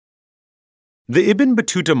The Ibn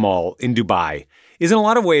Battuta Mall in Dubai is in a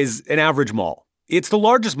lot of ways an average mall. It's the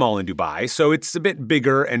largest mall in Dubai, so it's a bit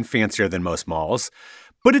bigger and fancier than most malls,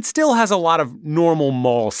 but it still has a lot of normal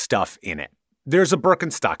mall stuff in it. There's a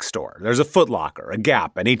Birkenstock store, there's a Foot Locker, a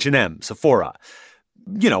Gap, an H&M, Sephora,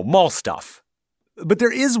 mall stuff. But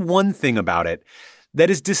there is one thing about it that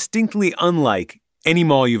is distinctly unlike any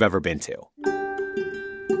mall you've ever been to.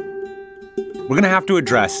 We're going to have to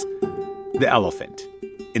address the elephant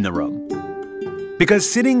in the room. Because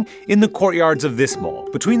sitting in the courtyards of this mall,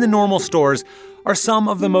 between the normal stores, are some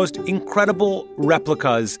of the most incredible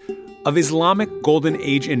replicas of Islamic Golden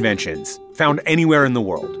Age inventions found anywhere in the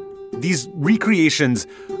world. These recreations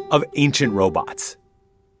of ancient robots.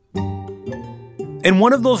 And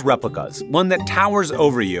one of those replicas, one that towers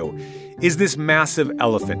over you, is this massive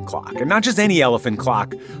elephant clock. And not just any elephant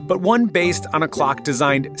clock, but one based on a clock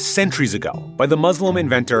designed centuries ago by the Muslim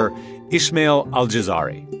inventor Ismail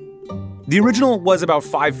al-Jazari. The original was about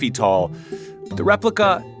 5 feet tall. The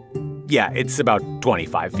replica, it's about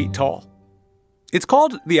 25 feet tall. It's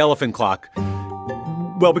called the elephant clock,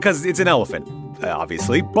 well, because it's an elephant,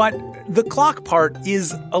 obviously, but the clock part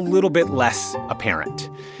is a little bit less apparent.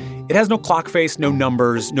 It has no clock face, no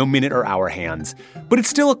numbers, no minute or hour hands, but it's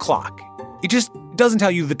still a clock. It just doesn't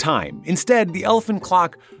tell you the time. Instead, the elephant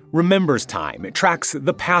clock remembers time. It tracks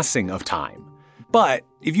the passing of time. But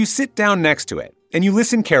if you sit down next to it and you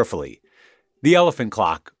listen carefully, the elephant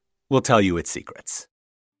clock will tell you its secrets.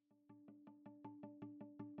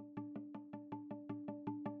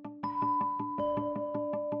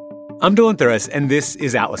 I'm Dylan Thuras, and this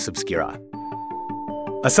is Atlas Obscura,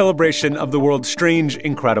 a celebration of the world's strange,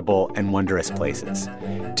 incredible, and wondrous places.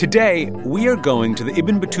 Today, we are going to the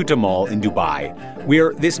Ibn Battuta Mall in Dubai,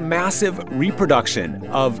 where this massive reproduction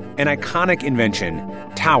of an iconic invention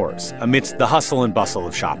towers amidst the hustle and bustle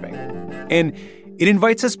of shopping. And it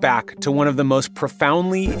invites us back to one of the most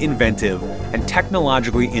profoundly inventive and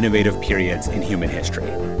technologically innovative periods in human history,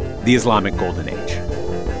 the Islamic Golden Age.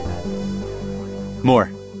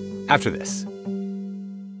 More after this.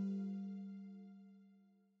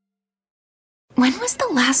 When was the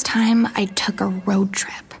last time I took a road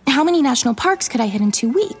trip? How many national parks could I hit in 2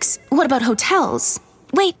 weeks? What about hotels?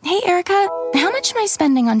 Wait, hey, Erica, how much am I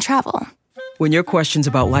spending on travel? When your questions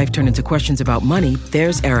about life turn into questions about money,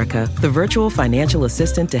 there's Erica, the virtual financial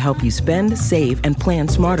assistant to help you spend, save, and plan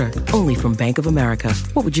smarter. Only from Bank of America.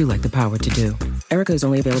 What would you like the power to do? Erica is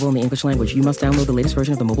only available in the English language. You must download the latest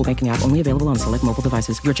version of the mobile banking app, only available on select mobile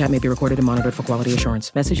devices. Your chat may be recorded and monitored for quality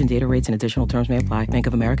assurance. Message and data rates and additional terms may apply. Bank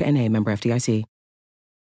of America N.A., member FDIC.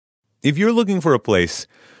 If you're looking for a place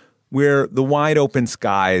where the wide open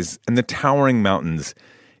skies and the towering mountains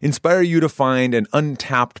inspire you to find an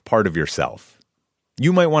untapped part of yourself,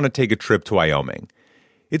 you might want to take a trip to Wyoming.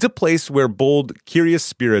 It's a place where bold, curious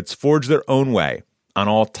spirits forge their own way on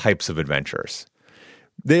all types of adventures.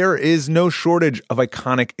 There is no shortage of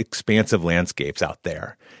iconic, expansive landscapes out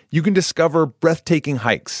there. You can discover breathtaking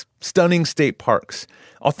hikes, stunning state parks,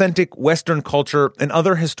 authentic Western culture, and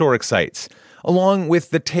other historic sites, along with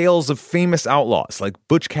the tales of famous outlaws like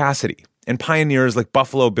Butch Cassidy and pioneers like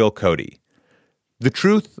Buffalo Bill Cody. The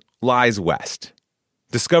truth lies west.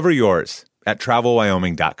 Discover yours at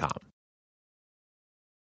travelwyoming.com.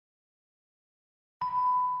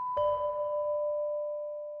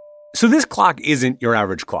 So this clock isn't your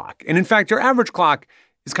average clock. And in fact, your average clock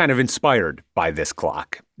is kind of inspired by this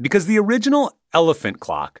clock, because the original elephant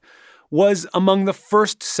clock was among the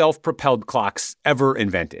first self-propelled clocks ever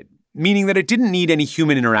invented, meaning that it didn't need any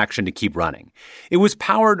human interaction to keep running. It was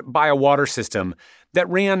powered by a water system that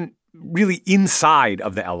ran really inside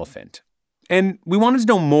of the elephant. And we wanted to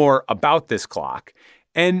know more about this clock,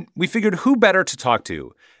 and we figured who better to talk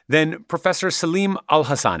to than Professor Salim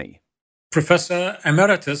Al-Hassani. Professor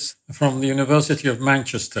Emeritus from the University of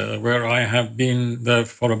Manchester, where I have been there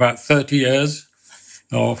for about 30 years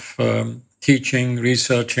of teaching,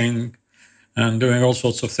 researching, and doing all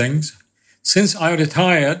sorts of things. Since I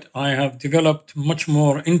retired, I have developed much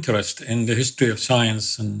more interest in the history of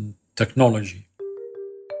science and technology.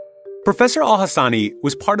 Professor Al-Hassani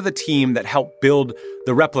was part of the team that helped build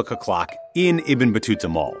the replica clock in Ibn Battuta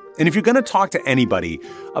Mall. And if you're going to talk to anybody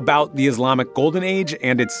about the Islamic Golden Age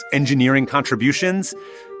and its engineering contributions,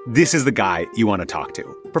 this is the guy you want to talk to.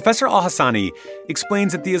 Professor Al-Hassani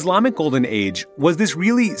explains that the Islamic Golden Age was this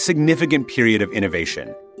really significant period of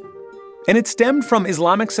innovation. And it stemmed from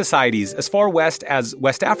Islamic societies as far west as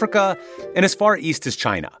West Africa and as far east as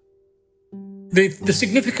China. The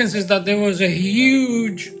significance is that there was a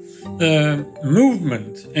huge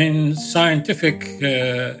movement in scientific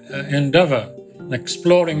endeavor,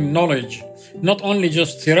 exploring knowledge, not only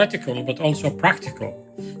just theoretical, but also practical.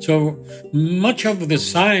 So much of the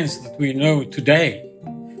science that we know today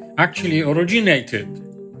actually originated,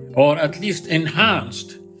 or at least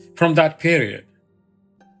enhanced, from that period.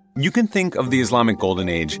 You can think of the Islamic Golden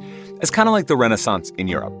Age as kind of like the Renaissance in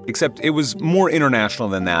Europe, except it was more international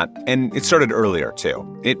than that, and it started earlier,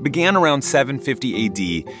 too. It began around 750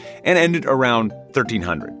 AD and ended around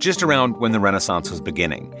 1300, just around when the Renaissance was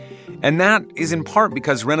beginning. And that is in part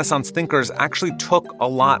because Renaissance thinkers actually took a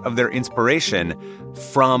lot of their inspiration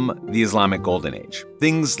from the Islamic Golden Age.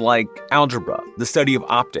 Things like algebra, the study of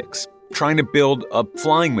optics, trying to build a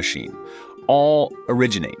flying machine, all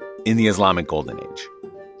originate in the Islamic Golden Age.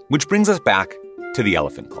 Which brings us back to the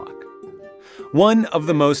elephant clock. One of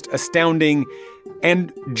the most astounding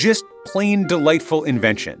and just plain delightful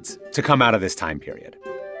inventions to come out of this time period.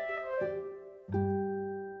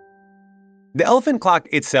 The elephant clock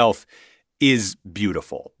itself is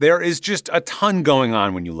beautiful. There is just a ton going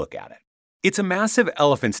on when you look at it. It's a massive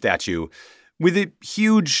elephant statue with a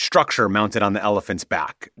huge structure mounted on the elephant's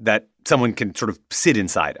back that someone can sort of sit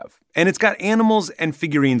inside of. And it's got animals and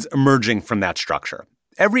figurines emerging from that structure.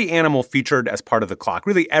 Every animal featured as part of the clock,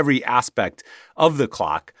 really every aspect of the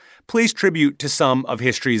clock, pays tribute to some of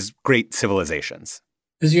history's great civilizations.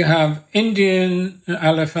 As you have Indian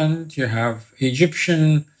elephant, you have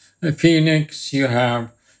Egyptian phoenix, you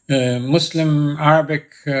have Muslim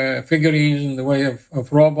Arabic figurines in the way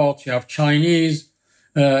of robots, you have Chinese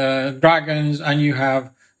dragons, and you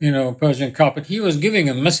have, Persian carpet. He was giving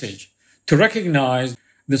a message to recognize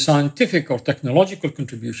the scientific or technological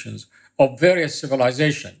contributions of various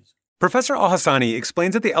civilizations. Professor Al-Hassani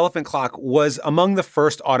explains that the elephant clock was among the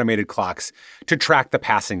first automated clocks to track the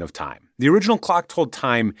passing of time. The original clock told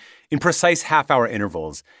time in precise half-hour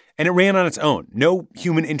intervals, and it ran on its own, no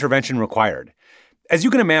human intervention required. As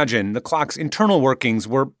you can imagine, the clock's internal workings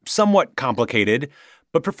were somewhat complicated,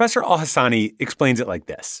 but Professor Al-Hassani explains it like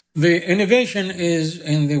this. The innovation is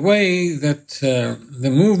in the way that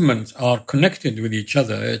the movements are connected with each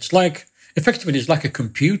other. Effectively, it's like a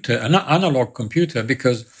computer, an analog computer,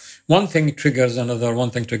 because one thing triggers another, one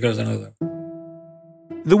thing triggers another.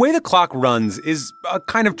 The way the clock runs is a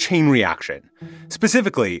kind of chain reaction.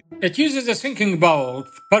 Specifically, it uses a sinking bowl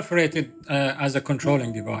perforated as a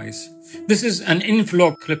controlling device. This is an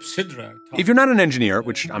inflow clepsydra. If you're not an engineer,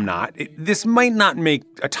 which I'm not, this might not make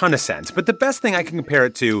a ton of sense, but the best thing I can compare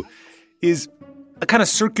it to is a kind of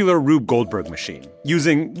circular Rube Goldberg machine,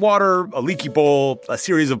 using water, a leaky bowl, a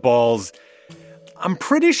series of balls. I'm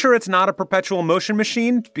pretty sure it's not a perpetual motion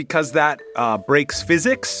machine because that breaks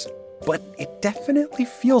physics, but it definitely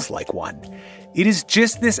feels like one. It is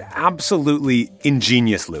just this absolutely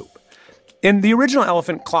ingenious loop. And the original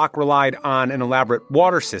elephant clock relied on an elaborate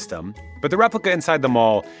water system, but the replica inside the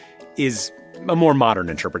mall is a more modern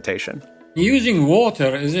interpretation. Using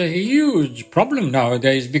water is a huge problem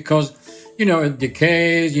nowadays because, it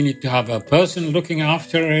decays, you need to have a person looking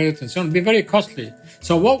after it, and so on. It'd be very costly.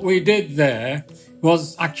 So what we did there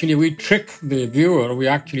was actually we trick the viewer. We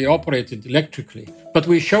actually operated electrically. But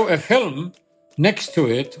we show a film next to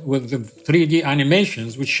it with the 3D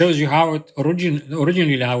animations, which shows you how it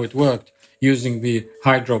originally how it worked using the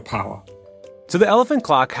hydropower. So the elephant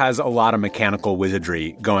clock has a lot of mechanical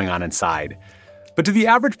wizardry going on inside. But to the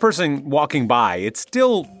average person walking by, it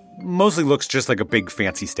still mostly looks just like a big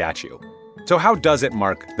fancy statue. So how does it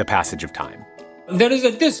mark the passage of time? There is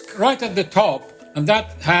a disc right at the top, and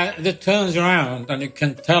that turns around, and it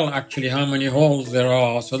can tell actually how many holes there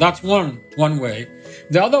are. So that's one way.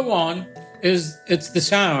 The other one is it's the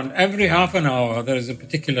sound. Every half an hour there is a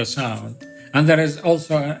particular sound, and there is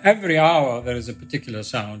also every hour there is a particular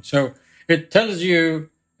sound. So it tells you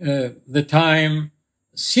the time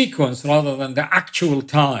sequence rather than the actual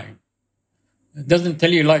time. It doesn't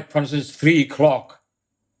tell you, like, for instance, 3 o'clock,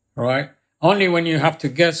 right? Only when you have to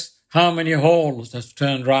guess how many holes has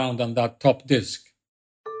turned round on that top disc.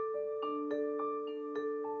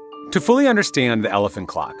 To fully understand the elephant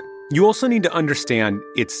clock, you also need to understand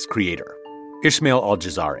its creator, Ismail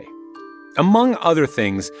Al-Jazari. Among other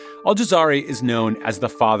things, Al-Jazari is known as the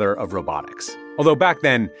father of robotics, although back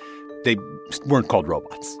then they weren't called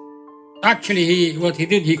robots. Actually,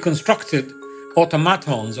 he constructed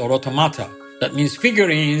automatons or automata. That means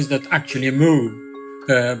figurines that actually move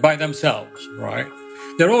by themselves, right?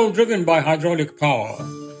 They're all driven by hydraulic power.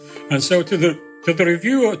 And so to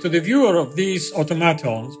the viewer of these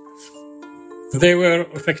automatons, they were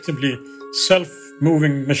effectively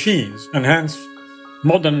self-moving machines, and hence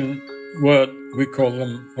modern word we call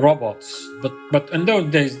them robots. But in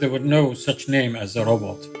those days there was no such name as a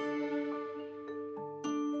robot.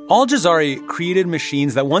 Al-Jazari created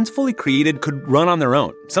machines that once fully created could run on their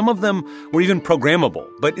own. Some of them were even programmable,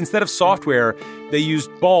 but instead of software, they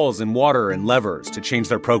used balls and water and levers to change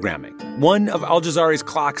their programming. One of Al-Jazari's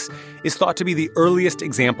clocks is thought to be the earliest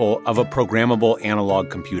example of a programmable analog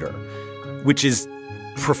computer, which is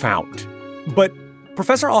profound. But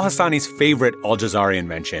Professor Al-Hassani's favorite Al-Jazari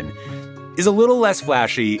invention is a little less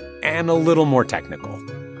flashy and a little more technical.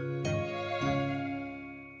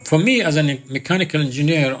 For me, as a mechanical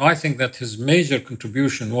engineer, I think that his major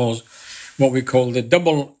contribution was what we call the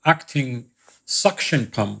double-acting suction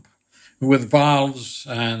pump with valves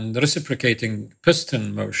and reciprocating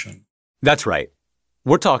piston motion. That's right.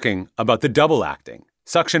 We're talking about the double-acting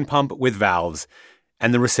suction pump with valves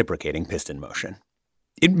and the reciprocating piston motion.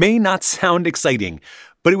 It may not sound exciting,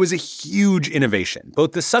 but it was a huge innovation.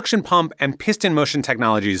 Both the suction pump and piston motion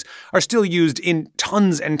technologies are still used in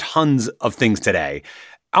tons and tons of things today.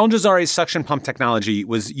 Al-Jazari's suction pump technology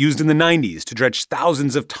was used in the 90s to dredge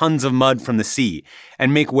thousands of tons of mud from the sea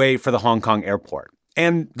and make way for the Hong Kong airport.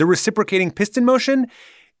 And the reciprocating piston motion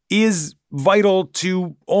is vital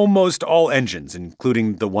to almost all engines,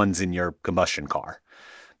 including the ones in your combustion car.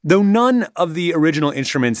 Though none of the original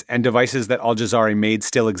instruments and devices that Al-Jazari made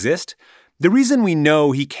still exist, the reason we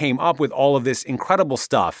know he came up with all of this incredible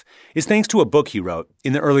stuff is thanks to a book he wrote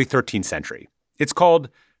in the early 13th century. It's called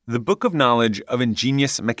The Book of Knowledge of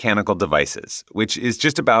Ingenious Mechanical Devices, which is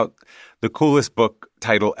just about the coolest book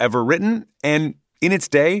title ever written, and in its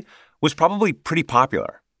day was probably pretty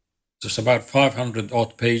popular. It's about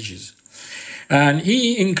 500-odd pages. And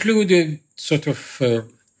he included sort of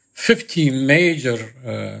 50 major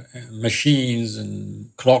machines and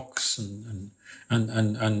clocks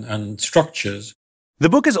and structures. The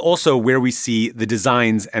book is also where we see the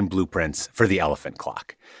designs and blueprints for the elephant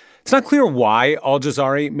clock. It's not clear why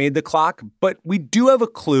Al-Jazari made the clock, but we do have a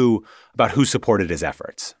clue about who supported his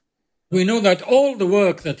efforts. We know that all the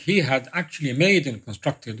work that he had actually made and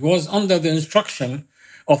constructed was under the instruction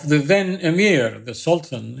of the then emir, the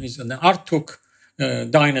sultan. He's in the Artuk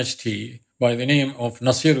dynasty by the name of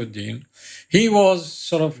Nasiruddin. He was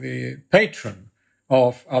sort of the patron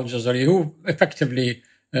of Al-Jazari, who effectively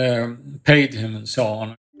paid him and so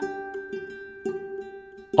on.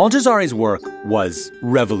 Al-Jazari's work was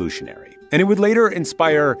revolutionary, and it would later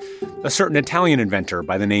inspire a certain Italian inventor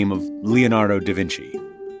by the name of Leonardo da Vinci.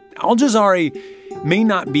 Al-Jazari may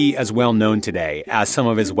not be as well known today as some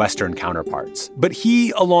of his Western counterparts, but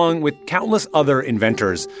he, along with countless other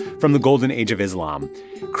inventors from the Golden Age of Islam,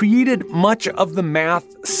 created much of the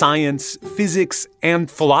math, science, physics, and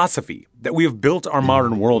philosophy that we have built our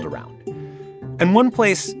modern world around. And one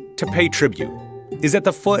place to pay tribute is at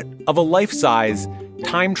the foot of a life-size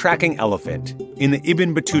time-tracking elephant in the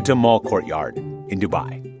Ibn Battuta Mall courtyard in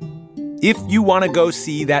Dubai. If you want to go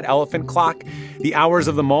see that elephant clock, the hours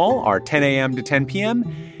of the mall are 10 a.m. to 10 p.m.,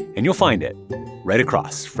 and you'll find it right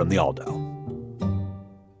across from the Aldo.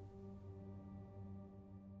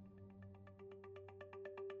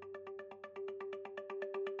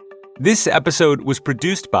 This episode was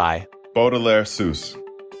produced by Baudelaire Seuss.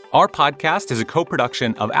 Our podcast is a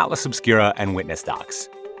co-production of Atlas Obscura and Witness Docs.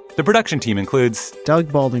 The production team includes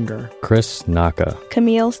Doug Baldinger, Chris Naka,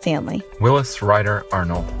 Camille Stanley, Willis Ryder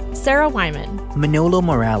Arnold, Sarah Wyman, Manolo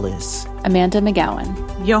Morales, Amanda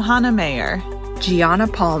McGowan, Johanna Mayer, Gianna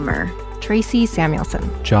Palmer, Tracy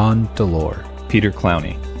Samuelson, John Delore, Peter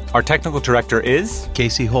Clowney. Our technical director is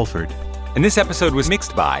Casey Holford. And this episode was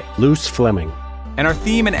mixed by Luce Fleming. And our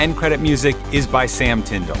theme and end credit music is by Sam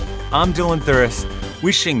Tyndall. I'm Dylan Thuris,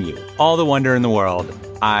 wishing you all the wonder in the world.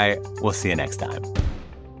 I will see you next time.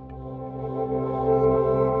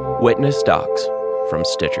 Witness Docs from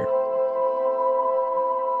Stitcher.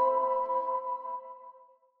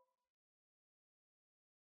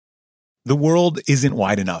 The world isn't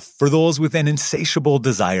wide enough for those with an insatiable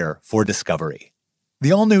desire for discovery.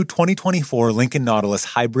 The all-new 2024 Lincoln Nautilus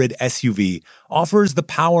Hybrid SUV offers the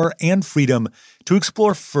power and freedom to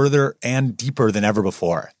explore further and deeper than ever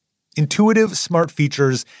before. Intuitive, smart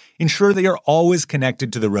features ensure that you're always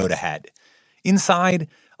connected to the road ahead. Inside,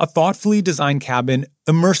 a thoughtfully designed cabin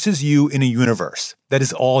immerses you in a universe that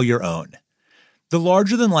is all your own. The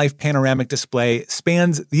larger-than-life panoramic display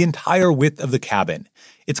spans the entire width of the cabin.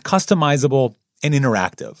 It's customizable and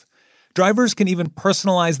interactive. Drivers can even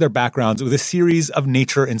personalize their backgrounds with a series of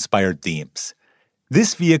nature-inspired themes.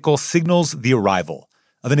 This vehicle signals the arrival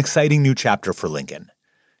of an exciting new chapter for Lincoln.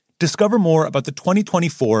 Discover more about the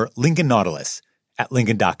 2024 Lincoln Nautilus at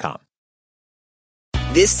Lincoln.com.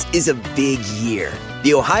 This is a big year.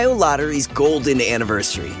 The Ohio Lottery's golden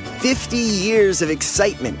anniversary. 50 years of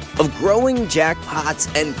excitement, of growing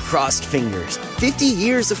jackpots and crossed fingers. 50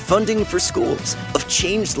 years of funding for schools, of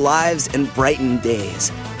changed lives and brightened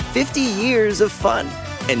days. 50 years of fun,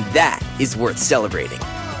 and that is worth celebrating.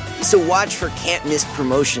 So watch for can't-miss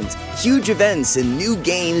promotions, huge events, and new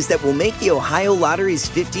games that will make the Ohio Lottery's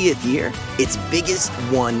 50th year its biggest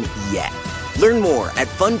one yet. Learn more at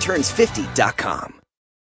funturns50.com.